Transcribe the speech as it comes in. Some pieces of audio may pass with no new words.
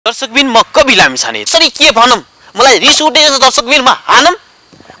दर्शकबिन म कवि लामिछाने सरी के भनौं मलाई रिस उठेको छ दर्शकबिन म हानम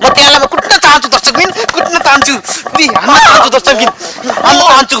म त्यसलाई म कुट्न चाहन्छु दर्शकबिन कुट्न चाहन्छु नि हान्न चाहन्छु दर्शकबिन हान्न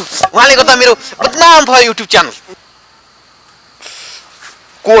चाहन्छु उहाँले गर्दा मेरो बदनाम भयो युट्युब च्यानल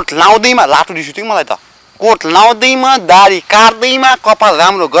कोट लाउँदैमा लाटो रिस उठ्यो मलाई त कोट लाउँदैमा दाढी काट्दैमा कपाल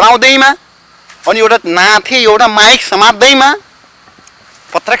राम्रो गराउँदैमा अनि एउटा नाथे एउटा माइक समात्दैमा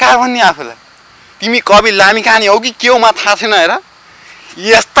पत्रकार भन्ने आफूलाई तिमी कवि लामी कहानी हो कि के हो म थाहा छैन हेर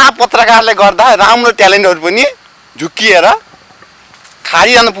यस्ता पत्रकारले गर्दा राम्रो ट्यालेन्टहरू पनि झुक्किएर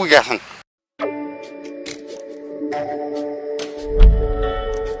खारिरहन पुगेका छन्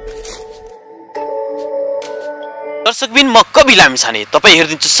दर्शकबिन म कवि लामिछाने तपाईँ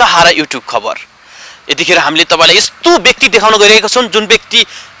हेरिदिन्छु सहारा युट्युब खबर यतिखेर हामीले तपाईलाई यस्तो व्यक्ति देखाउन गइरहेका छौं जुन व्यक्ति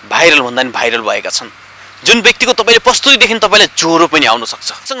भाइरल भन्दा नि भाइरल भएका छन् जुन व्यक्तिको तपाईले प्रस्तुतिदेखि तपाईलाई ज्वरो पनि आउन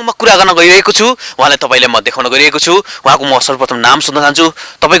सक्छ सँग म कुरा गर्न गइरहेको छु उहाँलाई तपाईलाई म देखाउन गइरहेको छु उहाँको म सर्वप्रथम नाम सोध्न चाहन्छु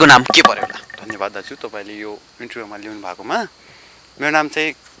तपाईको नाम के पर्यो होला धन्यवाद दाजु तपाईले यो इन्टरभ्यूमा ल्याउनु भएकोमा मेरो नाम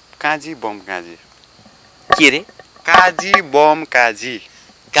चाहिँ काजी बम काजी के रे काजी बम काजी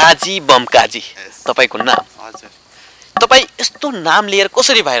काजी बम काजी तपाईको नाम हजुर तपाई यस्तो नाम लिएर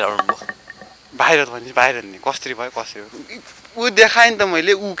कसरी भाइरल हुनुभयो भाइरल भने भाइरल नि कसरी भयो कसरी उ देखाएन त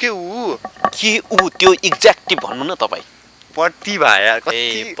मैले उ के त्यो एक्ज्याक्टली भन्नु न तपाई प्रतिभा यार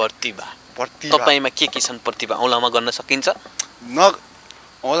ए प्रतिभा तपाईमा के छन् प्रतिभा औलामा गर्न सकिन्छ न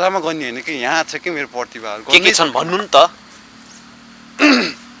औलामा गर्ने हैन कि यहाँ छ कि मेरो प्रतिभा के छन् भन्नु न त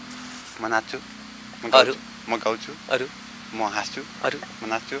म नाच्छु अरु म गाउँछु अरु म हाँस्छु अरु म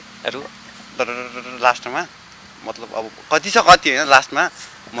नाच्छु अरु लास्टमा मतलब अब कति छ कति हैन लास्टमा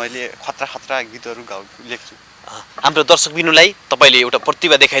मैले खतरा खतरा गीतहरु लेख्छु हाम्रो दर्शक बिनुलाई तपाईले एउटा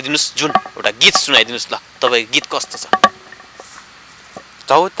प्रतिभा देखाइदिनुस् जुन एउटा गीत सुनाइदिनुस् ल तपाईको गीत कस्तो छ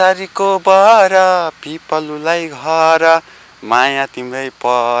चौतारीको बर पिपलुलाई घर माया तिम्रै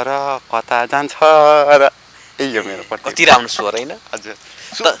पर कता जान्छ र यही हो मेरो प्रतिभा कति राम्रो स्वर हैन हजुर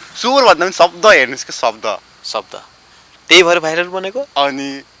स्वर भन्दा पनि शब्द हेर्नुस् के शब्द त्यही भएर भाइरल बनेको अनि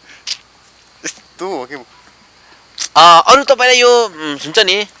यस्तो हो के अरु तपाईलाई यो हुन्छ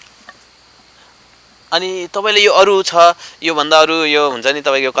नि अनि तपाईले यो अरु छ यो भन्दा अरु यो हुन्छ नि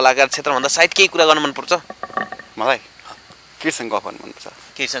तपाईको कलाकार क्षेत्र भन्दा साइड केही कुरा गर्न मन पर्छ मलाई केसँग गफ गर्न मन पर्छ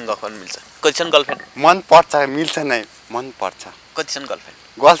केसँग गफ गर्न मिल्छ कतिसन गर्लफ्रेन्ड मन पर्छ मिल्छ नै मन पर्छ कतिसन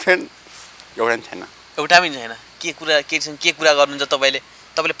गर्लफ्रेन्ड एउटा पनि छैन एउटा पनि छैन केसँग के कुरा गर्नुहुन्छ तपाईले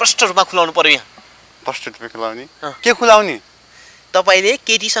प्रष्ट रूपमा खुलाउनु पर्यो यहाँ प्रष्ट रूपमा खुलाउने के खुलाउने तपाईले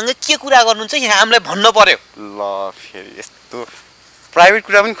केटीसँग के कुरा गर्नुहुन्छ यहाँ हामीलाई भन्न पर्यो ल फेरि यस्तो प्राइभेट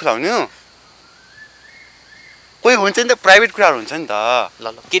कुरा पनि खुलाउनु कोही हुन्छ नि त प्राइभेट कुराहरु हुन्छ नि त ल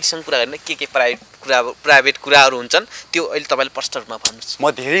केटीसँग कुरा गर्ने के प्राइभेट कुराहरु हुन्छन् त्यो अहिले तपाईले प्रष्ट रूपमा भन्नुस् म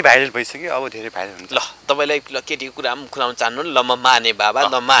धेरै भाइरल भइसक्यो अब धेरै भाइरल हुन्छ ल तपाईलाई केटीको कुरा पनि खुलाउन चाहनु ल म माने बाबा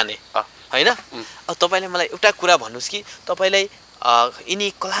ल माने हैन अब तपाईले मलाई एउटा कुरा भन्नुस् कि तपाईलाई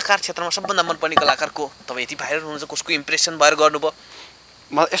यिनी कलाकार क्षेत्रमा सबभन्दा मनपर्ने कलाकार को तपाई यति भाइरल हुनुहुन्छ कसको इम्प्रेसन भएर गर्नुभयो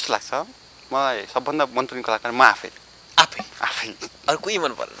मलाई यस्तो लाग्छ मलाई सबभन्दा मनपर्ने कलाकार म आफै अरु कोही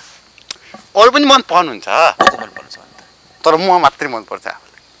मन पर्दैन अरु पनि मन पर्नुहुन्छ को मन पर्छ तर म मात्रै मन पर्छ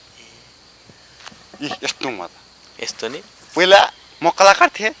आफूलाई यस्तो म त यस्तो नि पहिला म कलाकार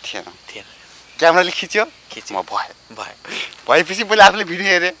थिएन क्यामेराले खिच्यो म भएपछि पहिला आफूले भिडियो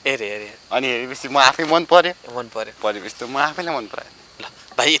हेरे अनि हेरेपछि म आफै मन पर्यो परेपछि त म आफैलाई मन पर्यो ल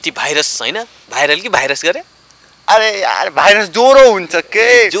भाइ यति भाइरस हैन भाइरल कि भाइरस गरे अरे यार भाइरस ज्वरो हुन्छ के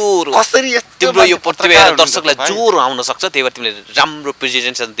ज्वरो कसरी यस्तो तिम्रो यो प्रतिभा दर्शकलाई ज्वरो आउन सक्छ त्यही भएर तिमीले राम्रो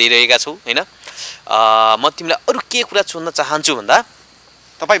प्रेजेन्टेसन दिइरहेका छौ हैन म तिमीलाई अरु के कुरा सोध्न चाहन्छु भन्दा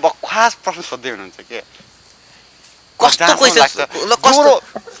तपाई बक्वास प्रश्न सोध्दै हुनुहुन्छ के कस्तो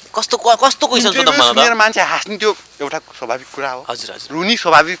क्वेशन सोध्न मन मेरो मान्छे हाँस्नु त्यो एउटा स्वाभाविक कुरा हो हजुर रुनी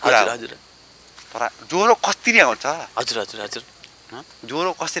स्वाभाविक कुरा हो हजुर तर ज्वरो कसरी आउँछ हजुर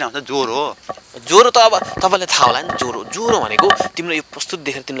ज्वरो कसरी आउँछ ज्वरो त अब तपाईलाई थाहा होला नि ज्वरो भनेको तिम्रो यो प्रस्तुत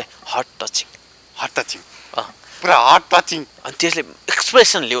देखेर तिमीलाई हार्ट टचिङ पुरा हार्ट टचिङ अनि त्यसले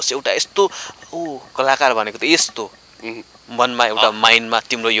एक्सप्रेसन ल्याउँछ एउटा यस्तो कलाकार भनेको त यस्तो मनमा एउटा माइन्डमा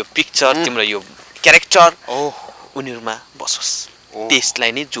तिम्रो यो पिक्चर तिम्रो यो क्यारेक्टर उनीहरुमा बसोस्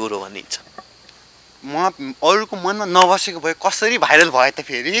त्यसलाई नै ज्वरो भनिन्छ म अरुको मनमा नबसेको भए कसरी भाइरल भयो त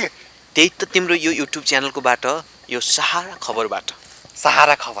फेरि त्यही त तिम्रो यो युट्युब च्यानलकोबाट यो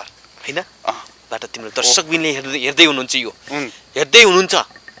सहारा खबर हैन बाट तिम्रो दर्शकबिनले हेर्दै हुनुहुन्छ यो हेर्दै हुनुहुन्छ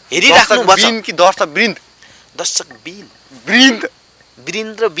हेरिराख्नु पर्छ बिन कि दर्शकबिन बिन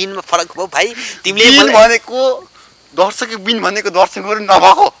र बिनमा फरक भयो भाइ तिमीले भनेको दर्शकबिन भनेको दर्शकहरु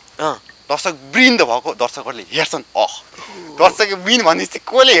नभएको दर्शकबिन त भएको दर्शकहरुले हेर्छन् दर्शकबिन भनेपछि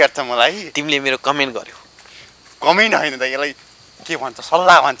कोले हेर्छ मलाई तिमीले मेरो कमेन्ट गर्यो कमेन्ट हैन त यसलाई के भन्छ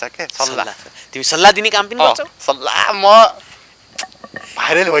सल्लाह भन्छ के सल्लाह तिमी सल्लाह दिने काम पनि गर्छौ सल्लाह म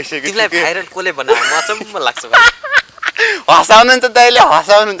भाइरल भइसक्यो तिमीलाई भाइरल कोले बनायो म अचम्म लाग्छ भाइ हँसाउनुहुन्छ दाइले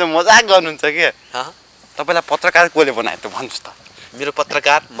हँसाउनुहुन्छ मजाक गर्नुहुन्छ के तपाईलाई पत्रकार कोले बनायो त भन्नुस् त मेरो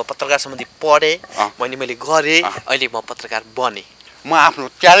पत्रकार म पत्रकार सम्बन्धी पढे मैले गरे अहिले म पत्रकार बने म आफ्नो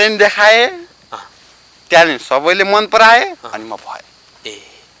ट्यालेन्ट देखाए ट्यालेन्ट सबैले मन पराए अनि म भए ए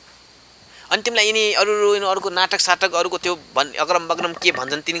अनि तिमीलाई यिनी अरूको नाटक साटक अरूको त्यो अग्रम बग्रम के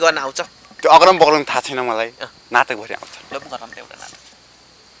भन्छन् तिनी गर्न आउँछ त्यो अग्रम बग्रम थाहा छैन मलाई नाटक भरि आउँछ ल गरम एउटा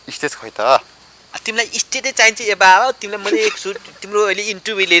नाटक स्टेज खोइ त तिमीलाई स्टेजै चाहिन्छ ए बाबा तिमीलाई मैले तिम्रो अहिले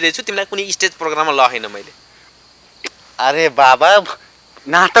इन्टरभ्यू लिइरहेछु तिमीलाई कुनै स्टेज प्रोग्राममा लगेन मैले अरे बाबा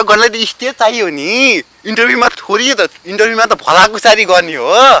नाटक गर्नलाई त स्टेज चाहियो नि इन्टरभ्यूमा थोरै त इन्टरभ्यूमा त भलाकुसारी गर्ने हो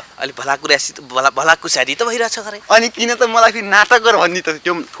अलि भलाकुसारी त भइरहेछ खरे अनि किन त मलाई फेरि नाटक गर भन्ने त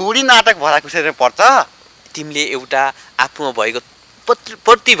त्यो थोरै नाटक भलाकुसारी पर्छ तिमीले एउटा आफूमा भएको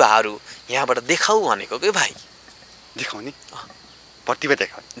प्रतिभाहरू यहाँबाट देखाऊ भनेको के भाइ देखाउने प्रतिभा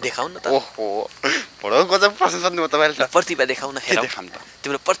देखाऊ न त ओहो बडो गजब प्रश्न सोध्नु तपाईले प्रतिभा देखाऊ न हेरौ देखाम त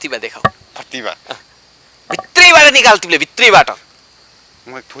तिम्रो प्रतिभा देखाऊ प्रतिभा भित्रैबाट निकाल तिमीले भित्रैबाट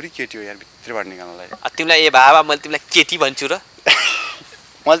म थोरै केटी हो यार भित्रैबाट निकाल्नलाई तिमीलाई ए बाबा मैले तिमीलाई केटी भन्छु र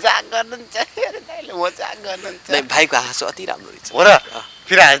मजाक गर्नुहुन्छ अरे दाइले मजाक गर्नुहुन्छ नै भाइको हाँसो अति राम्रो रहेछ हो र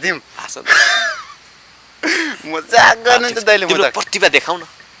फेरि हाँस्दिम हाँसो मजाक गर्नुहुन्छ दाइले तिम्रो प्रतिभा देखाऊ न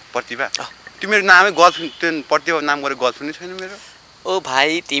प्रतिभा तिम्रो नामै गर्लफ्रेन्ड प्रतिभा नाम गरेर गर्लफ्रेन्ड छैन मेरो ओ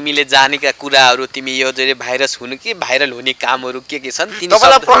भाइ तिमीले जानेका कुराहरू तिमी यो जे भाइरस हुनु कि भाइरल हुने कामहरू के छन् तिमी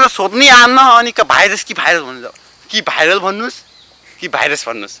तपाईलाई प्रश्न सोध्नै आन्न अनि के भाइरस कि भाइरल भन्नु कि भाइरल भन्नुस् कि भाइरस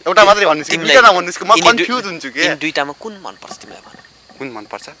भन्नुस् एउटा मात्रै भन्नुस् कि दुईटा नभन्नुस् कि म कन्फ्युज हुन्छु के इन दुईटामा कुन मन पर्छ तिमीलाई भन कुन मन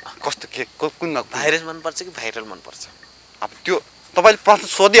पर्छ कस्तो के कुन भाइरस मन पर्छ कि भाइरल मन पर्छ अब त्यो तपाईले प्रश्न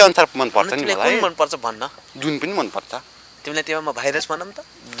सोधे अनुसार मन पर्छ नि मलाई कुन मन पर्छ भन्न जुन पनि मन पर्छ तिमीलाई त्यसमा म भाइरस भनम त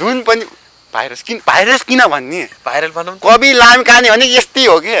जुन पनि भाइरस किन भन्ने भाइरल भनम कवि लामिकाने भने यस्तै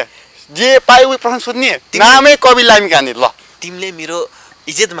हो के जे पाए उही प्रश्न सोध्ने नामै कवि लामिकाने ल तिमीले मेरो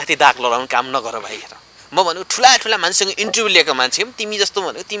इज्जतमाथि दाग लगाउनु काम नगर भाइ हेर म भनेको ठुला मान्छेसँग इन्टरभ्यू लिएको मान्छे तिमी जस्तो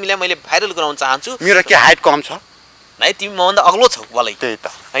भनेको तिमीलाई मैले भाइरल गराउन चाहन्छु मेरो के हाइट कम छ नाइ तिमी मभन्दा अग्लो छौ मलाई त्यही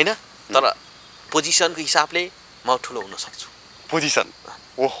त हैन तर पोजिसनको हिसाबले म ठुलो हुन सक्छु पोजिसन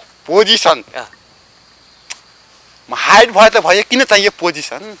ओह पोजिसन म हाइट भए त भयो किन चाहियो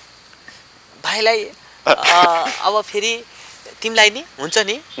पोजिसन भाइलाई अब फेरि तिमीलाई नि हुन्छ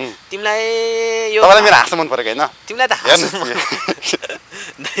नि तिमीलाई यो तपाईलाई मेरो हाँसो मन परेको हैन तिमीलाई त हाँसो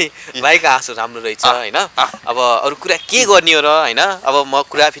भाइको हाँसो राम्रो रहेछ हैन अब अरु कुरा के गर्ने हो र हैन अब म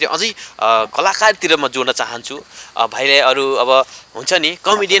कुरा फेरि अझै कलाकारतिर म जोड्न चाहन्छु भाइले अरु अब हुन्छ नि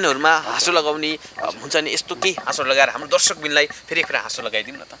कमेडियनहरुमा हाँसो लगाउने हुन्छ नि यस्तो के हाँसो लगाएर हाम्रो दर्शकबिनलाई फेरि फेरि हाँसो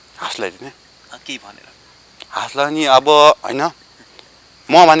लगाइदिउँ न त हाँसो लगाइदिने के भनेर हाँसो नि अब हैन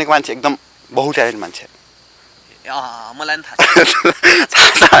म भनेको मान्छे एकदम बहुत ट्यालेन्ट मान्छे मलाई थाहा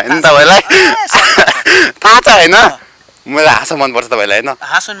छ हैन तपाईलाई थाहा छ हैन मलाई हाँसो मन पर्छ तपाईलाई हैन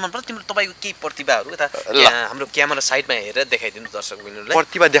हाँसो मन पर्छ तिम्रो तपाईको के प्रतिभाहरु यता हाम्रो क्यामेरा साइडमा हेरेर देखाइदिनु दर्शकबिनहरुलाई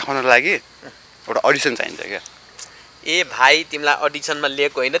प्रतिभा देखाउनको लागि एउटा अडिसन चाहिन्छ के ए भाइ तिमीलाई अडिसनमा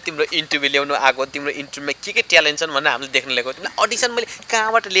लिएको हैन तिम्रो इन्टरभ्यु ल्याउनु आको तिम्रो इन्टरभ्युमा के ट्यालेन्ट छन् भनेर हामीले देख्न ल्याएको तिमीलाई अडिसन मैले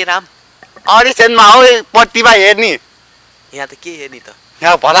कहाँबाट लिएर आम अडिसनमा हो प्रतिभा हेर्नी यहाँ त के हेर्नी त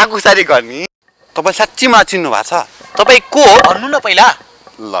यहाँ भलाकुसारी गर्ने तपाई साच्चीमा चिन्नु भएको छ तपाई को हो भन्नु न पहिला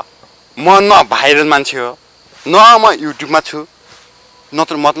ल म न भाइरल मान्छे हो न म युट्युबमा छु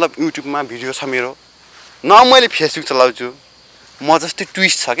नत्र मतलब युट्युबमा भिडियो छ मेरो न मैले फेसबुक चलाउँछु म जस्तै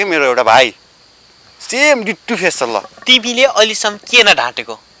ट्विस्ट छ के मेरो एउटा भाइ सेम डिट्टु फेस छ ल तिमीले अहिलेसम्म के न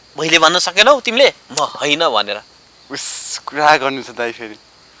ढाँटेको मैले भन्न सकेनौ तिमीले म हैन भनेर उस कुरा गर्नु छ दाइ फेरि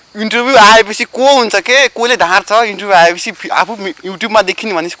इन्टरभ्यु आएपछि को हुन्छ के कोले ढाँट्छ इन्टरभ्यु आएपछि आफू युट्युबमा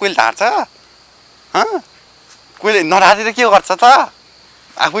देखिने भनेपछि कोले ढाँट्छ कोले नढाँटेर के गर्छ त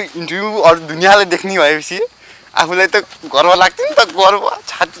आफू इन्टरभ्यु अरू दुनियाँले देख्ने भएपछि आफूलाई त गर्व लाग्थ्यो नि त गर्व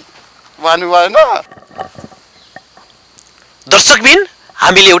छाती भन्नु भएन दर्शकबिन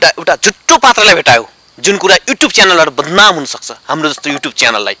हामीले एउटा झुट्टो पात्रलाई भेटायौ जुन कुरा युट्युब च्यानलबाट बदनाम हुन सक्छ हाम्रो जस्तो युट्युब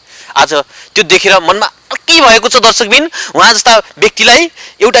च्यानललाई आज त्यो देखेर मनमा के भएको छ दर्शकबिन उहाँ जस्ता व्यक्तिलाई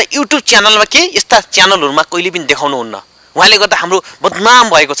एउटा युट्युब च्यानलमा के यस्ता च्यानलहरुमा कहिले पनि देखाउनु हुन्न उहाँले गर्दा हाम्रो बदनाम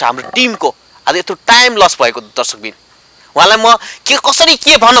भएको छ हाम्रो टिमको आज यत्रो टाइम लस भएको दर्शकबिन उहाँलाई म के कसरी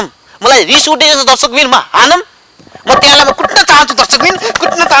के भनम मलाई रिस उठेको छ दर्शकबिन म हानम म त्यसलाई म कुट्न चाहन्छु दर्शकबिन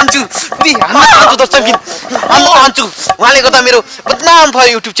कुट्न चाहन्छु पुरै हान्न चाहन्छु दर्शकबिन हान्न चाहन्छु उहाँले गर्दा मेरो बदनाम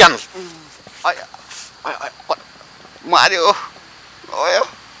भयो युट्युब च्यानल मार्यो ओयो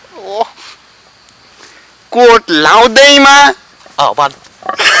ओ कोट लाउँदैमा भन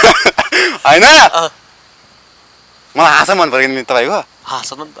हैन मलाई हाँसो मन परेको नि तपाईँको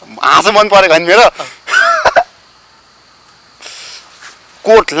हाँस न त हाँसो मन परेको नि मेरो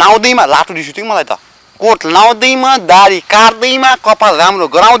कोट लाउँदैमा लाटो रिस उठ्यो मलाई त कोट लाउँदैमा दाढी काट्दैमा कपाल राम्रो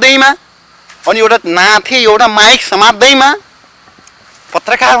गराउँदैमा अनि एउटा नाथे एउटा माइक समात्दैमा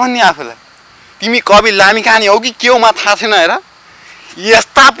पत्रकार भन्ने आफूलाई तिमी कवि लामिकाने हौ कि के हो मलाई थाहा छैन हेर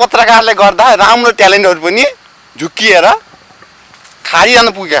यस्ता पत्रकारले गर्दा राम्रो ट्यालेन्टहरू पनि झुक्किएर खारिरहन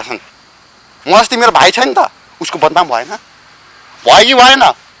पुगेका छन् म अस्ति मेरो भाइ छ नि त उसको बदनाम भएन भयो कि भएन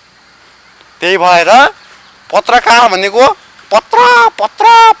त्यही भएर पत्रकार भनेको पत्र पत्र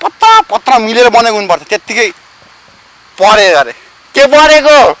पत्र पत्र मिलेर बनेको हुनुपर्छ त्यत्तिकै पढे अरे के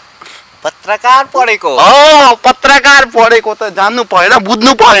पढेको पत्रकार पढेको पत्रकार पढेको त जान्नु परेन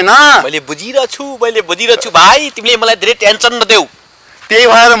बुझ्नु परेन मैले बुझिरहेको छु भाइ तिमीले मलाई धेरै टेन्सन नदेऊ त्यही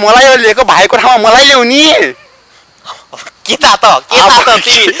भएर मलाई यो लिएको भाइको ठाउँमा मलाई ल्याउने के थाहा त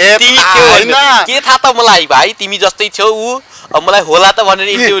के थाहा त मलाई भाइ तिमी जस्तै छौ ऊ अब मलाई होला त भनेर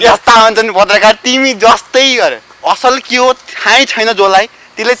इन्टरभ्यु यस्ता हुन्छन् पत्रकार तिमी जस्तै अरे असल के हो थाहै छैन जसलाई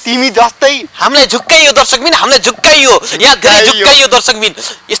त्यसले तिमी जस्तै हामीलाई झुक्काइयो दर्शकबिन हामीलाई झुक्काइयो यहाँ धेरै झुक्काइयो दर्शकबिन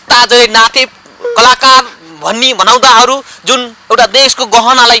यस्ता जहिले नाथे कलाकार भनाउँदाहरू जुन एउटा देशको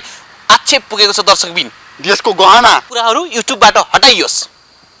गहनालाई आक्षेप पुगेको छ दर्शकबिन देशको गहना कुराहरू युट्युबबाट हटाइयोस्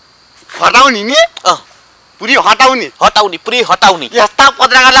हटाउने नि पुरै हटाउने यस्ता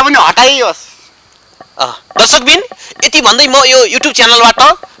पत्रकारलाई पनि हटाइयोस् दर्शकबिन यति भन्दै म यो युट्युब च्यानलबाट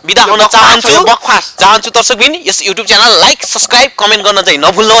बिदा हुन चाहन्छु दर्शकबिन यस YouTube channel like subscribe comment गर्न चाहिँ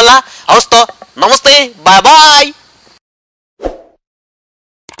नभुल्नु होला हवस् त नमस्ते बाई बाई